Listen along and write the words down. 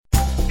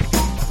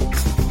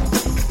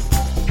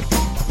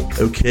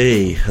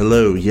Okay,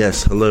 hello,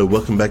 yes, hello.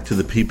 Welcome back to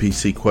the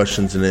PPC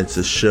Questions and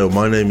Answers show.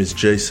 My name is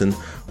Jason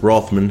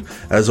Rothman.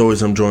 As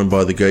always, I'm joined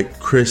by the great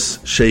Chris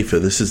Schaefer.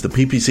 This is the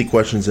PPC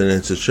Questions and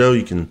Answers show.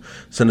 You can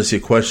send us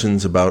your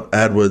questions about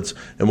AdWords,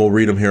 and we'll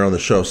read them here on the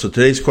show. So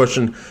today's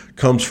question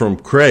comes from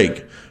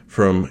Craig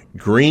from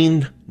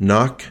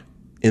Greenock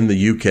in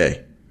the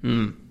UK.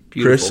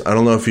 Chris, I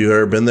don't know if you've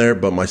ever been there,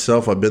 but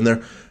myself, I've been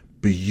there.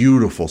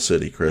 Beautiful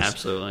city, Chris.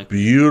 Absolutely.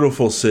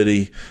 Beautiful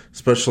city,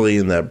 especially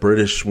in that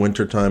British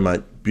wintertime.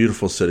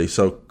 Beautiful city.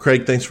 So,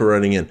 Craig, thanks for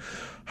writing in.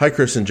 Hi,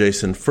 Chris and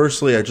Jason.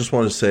 Firstly, I just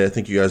want to say I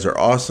think you guys are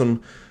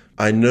awesome.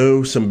 I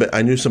knew some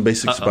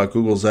basics about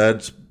Google's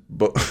ads,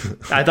 but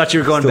I thought you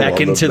were going back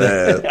into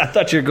the. I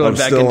thought you were going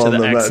back into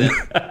the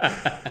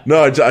accent.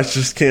 No, I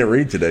just can't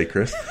read today,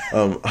 Chris.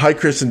 Hi,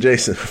 Chris and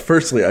Jason.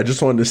 Firstly, I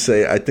just wanted to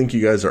say I think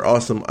you guys are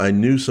awesome. I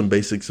knew some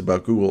basics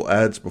about Google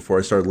Ads before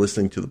I started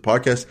listening to the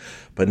podcast,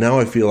 but now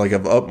I feel like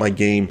I've upped my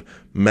game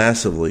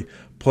massively.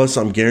 Plus,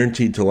 I'm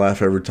guaranteed to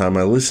laugh every time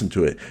I listen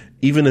to it,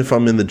 even if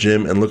I'm in the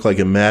gym and look like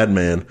a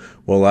madman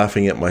while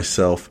laughing at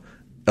myself.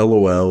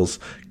 LOLs.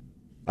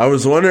 I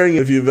was wondering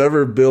if you've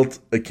ever built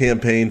a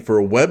campaign for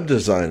a web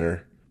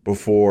designer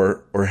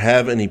before or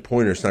have any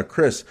pointers. Now,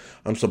 Chris,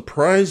 I'm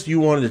surprised you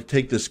wanted to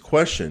take this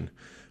question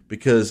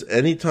because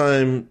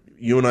anytime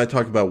you and I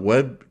talk about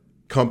web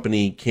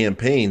company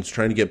campaigns,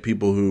 trying to get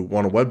people who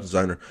want a web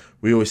designer,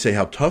 we always say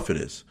how tough it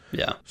is.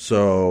 Yeah.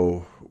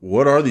 So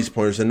what are these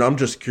pointers? And I'm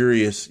just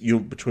curious,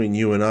 between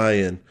you and I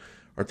and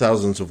our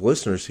thousands of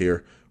listeners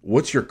here,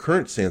 what's your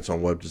current stance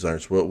on web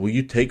designers? Will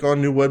you take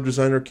on new web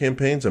designer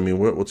campaigns? I mean,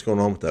 what's going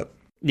on with that?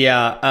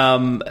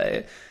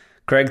 Yeah.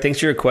 Craig, thanks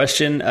for your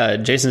question.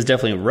 Jason's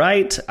definitely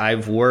right.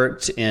 I've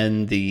worked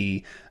in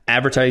the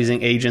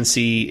advertising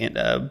agency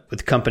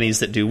with companies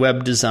that do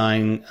web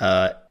design,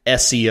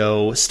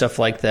 SEO, stuff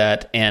like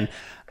that. And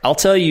I'll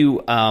tell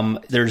you,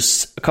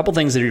 there's a couple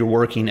things that you're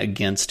working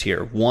against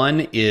here.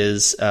 One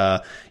is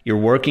you're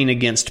working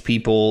against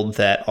people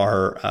that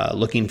are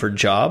looking for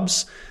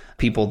jobs,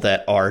 people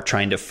that are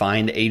trying to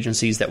find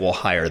agencies that will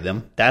hire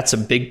them. That's a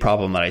big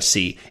problem that I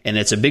see. And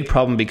it's a big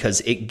problem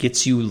because it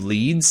gets you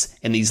leads,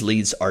 and these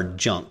leads are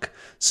junk.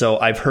 So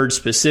I've heard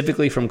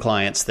specifically from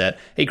clients that,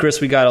 hey,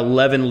 Chris, we got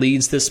 11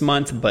 leads this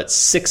month, but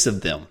 6 of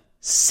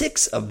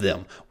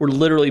them were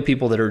literally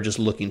people that are just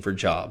looking for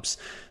jobs.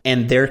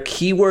 And their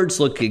keywords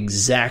look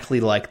exactly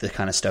like the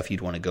kind of stuff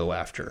you'd want to go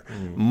after.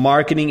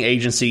 Marketing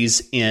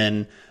agencies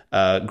in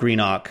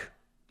Greenock.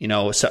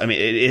 So I mean,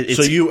 it's,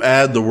 so you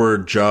add the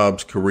word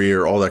jobs,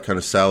 career, all that kind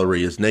of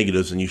salary as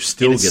negatives, and you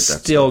still get that.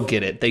 Still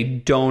get it. They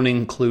don't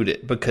include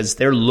it because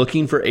they're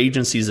looking for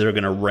agencies that are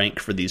going to rank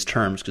for these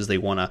terms because they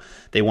want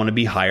to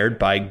be hired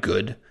by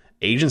good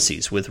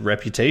agencies with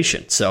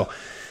reputation. So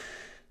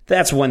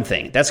that's one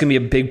thing. That's going to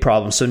be a big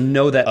problem. So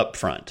know that up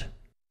front.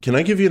 Can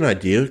I give you an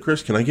idea,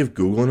 Chris? Can I give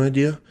Google an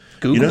idea?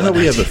 You know how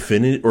we have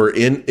affinity or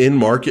in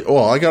market?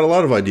 Oh, I got a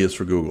lot of ideas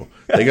for Google.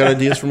 They got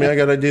ideas for me. I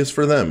got ideas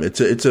for them.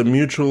 It's a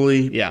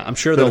mutually I'm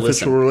sure they'll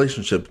beneficial listen.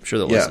 relationship. I'm sure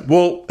they'll listen.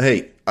 Well,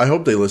 hey, I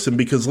hope they listen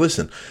because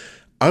listen,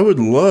 I would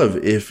love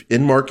if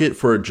in market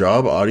for a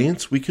job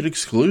audience we could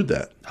exclude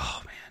that.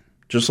 Oh man,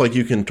 just like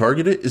you can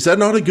target it. Is that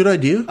not a good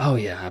idea? Oh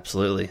yeah,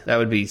 absolutely. That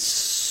would be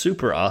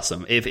super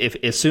awesome. If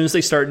as soon as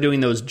they start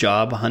doing those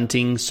job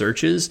hunting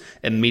searches,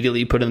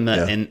 immediately put in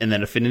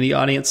that affinity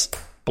audience.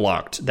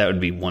 Blocked. That would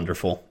be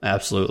wonderful.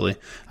 Absolutely.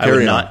 I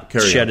would not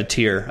shed a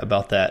tear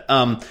about that.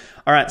 All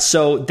right.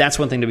 So that's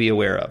one thing to be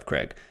aware of,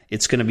 Craig.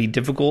 It's going to be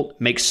difficult.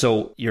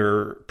 So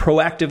your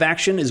proactive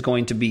action is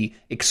going to be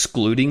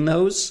excluding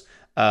those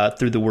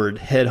through the word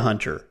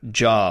headhunter,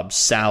 job,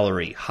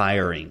 salary,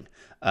 hiring,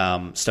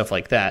 stuff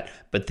like that.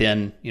 But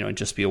then,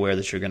 just be aware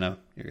that you're going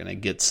to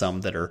get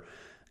some that are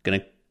going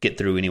to get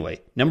through anyway.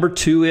 Number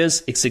 2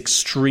 is it's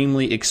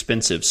extremely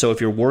expensive. So if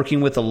you're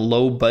working with a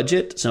low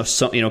budget,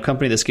 a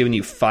company that's giving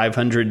you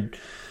 500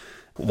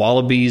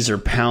 wallabies or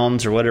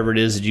pounds or whatever it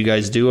is that you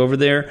guys do over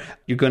there,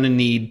 you're going to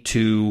need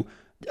to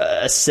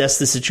assess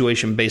the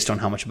situation based on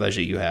how much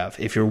budget you have.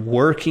 If you're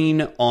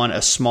working on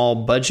a small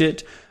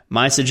budget,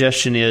 my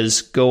suggestion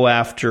is go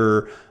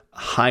after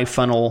high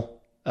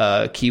funnel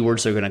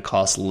keywords that are going to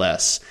cost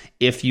less.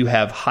 If you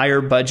have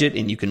higher budget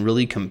and you can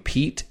really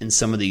compete in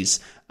some of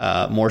these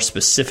more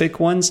specific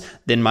ones,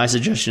 then my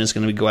suggestion is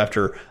going to go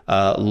after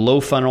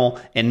low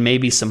funnel and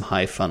maybe some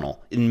high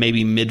funnel and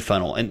maybe mid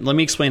funnel. And let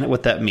me explain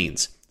what that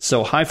means.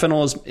 So high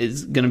funnel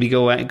is going to be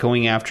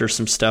going after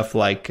some stuff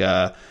like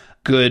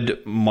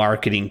good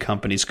marketing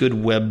companies, good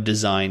web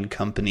design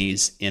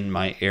companies in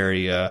my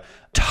area.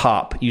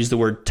 Use the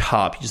word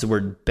top, use the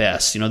word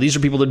best. These are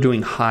people that are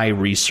doing high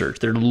research.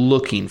 They're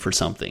looking for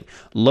something.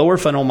 Lower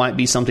funnel might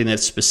be something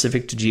that's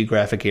specific to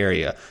geographic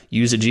area.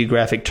 Use a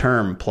geographic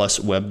term plus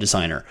web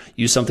designer.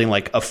 Use something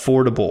like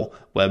affordable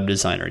web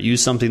designer.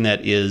 Use something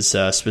that is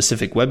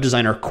specific. Web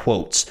designer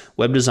quotes,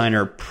 web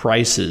designer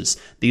prices.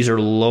 These are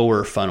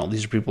lower funnel.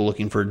 These are people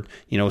looking for,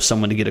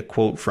 someone to get a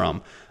quote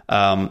from.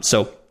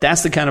 So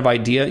that's the kind of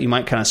idea. You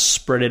might kind of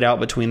spread it out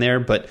between there,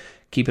 but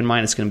keep in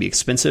mind it's going to be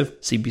expensive.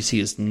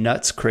 CPC is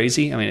nuts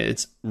crazy. I mean,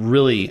 it's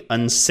really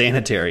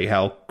unsanitary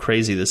how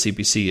crazy the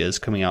CPC is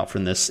coming out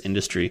from this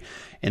industry.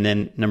 And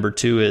then number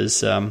 2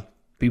 is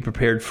be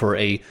prepared for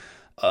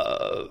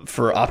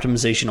for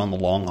optimization on the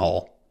long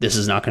haul. This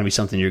is not going to be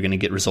something you're going to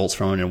get results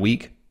from in a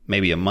week,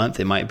 maybe a month.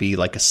 It might be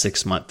like a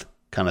 6-month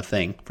kind of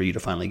thing for you to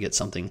finally get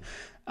something,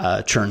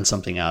 churn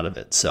something out of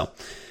it. So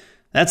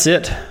that's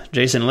it,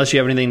 Jason, unless you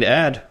have anything to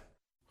add.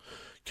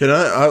 Can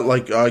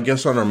I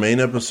guess on our main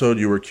episode,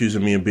 you were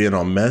accusing me of being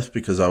on meth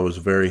because I was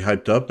very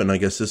hyped up. And I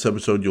guess this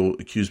episode, you'll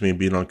accuse me of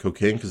being on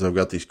cocaine because I've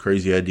got these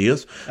crazy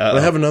ideas. But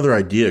I have another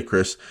idea,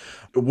 Chris.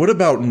 What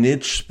about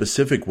niche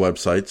specific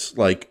websites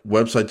like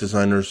website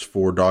designers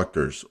for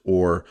doctors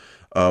or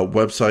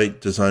website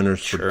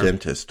designers for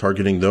dentists,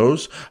 targeting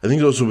those? I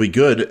think those will be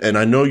good. And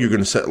I know you're going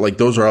to say, like,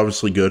 those are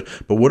obviously good.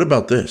 But what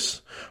about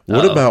this?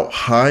 What about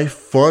high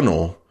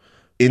funnel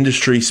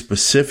industry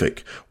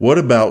specific? What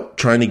about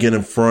trying to get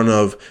in front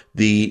of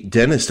the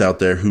dentist out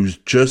there who's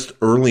just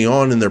early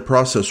on in their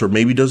process or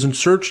maybe doesn't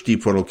search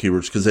deep funnel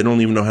keywords because they don't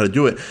even know how to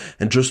do it,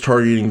 and just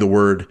targeting the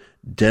word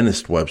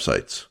dentist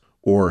websites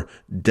or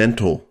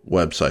dental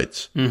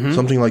websites,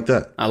 something like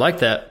that? I like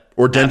that.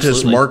 Or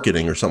dentist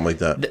marketing or something like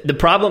that. The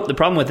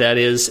problem with that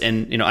is,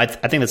 and I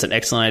think that's an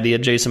excellent idea,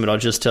 Jason, but I'll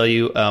just tell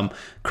you,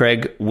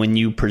 Craig, when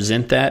you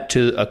present that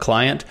to a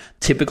client,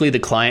 typically the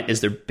client is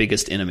their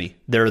biggest enemy.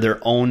 They're their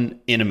own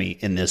enemy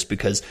in this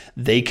because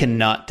they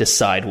cannot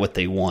decide what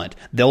they want.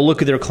 They'll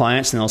look at their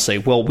clients and they'll say,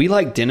 well, we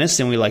like dentists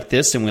and we like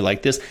this and we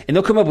like this. And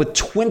they'll come up with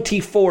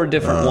 24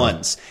 different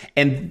ones.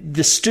 And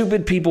the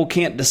stupid people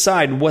can't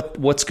decide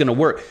what's going to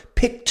work.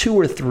 Pick 2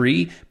 or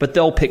 3, but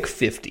they'll pick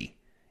 50.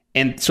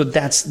 And so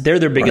they're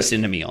their biggest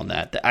enemy on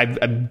that.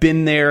 I've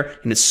been there,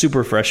 and it's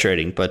super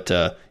frustrating. But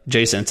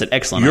Jason, it's an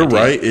excellent idea. You're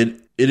right.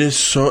 It is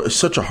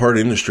such a hard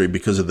industry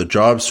because of the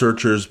job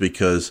searchers,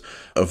 because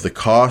of the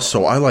cost.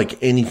 So I like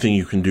anything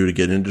you can do to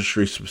get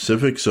industry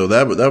specific. So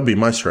that would be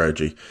my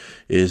strategy,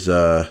 is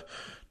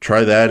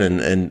try that.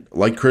 And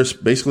like Chris,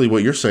 basically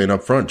what you're saying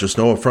up front, just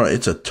know up front,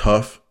 it's a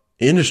tough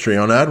industry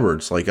on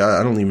AdWords. Like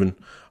I don't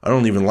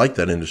even like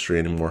that industry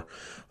anymore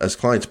as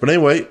clients. But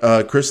anyway,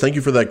 Chris, thank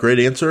you for that great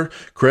answer.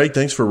 Craig,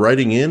 thanks for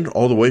writing in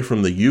all the way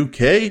from the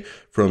UK,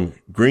 from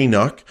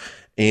Greenock.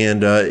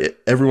 And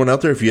everyone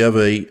out there, if you have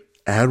a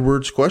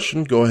AdWords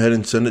question, go ahead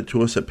and send it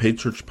to us at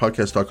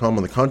paidsearchpodcast.com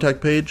on the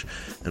contact page,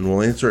 and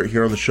we'll answer it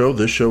here on the show.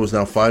 This show is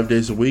now 5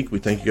 days a week. We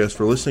thank you guys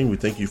for listening. We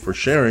thank you for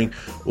sharing.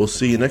 We'll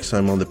see you next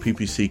time on the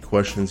PPC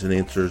Questions and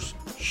Answers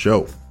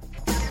show.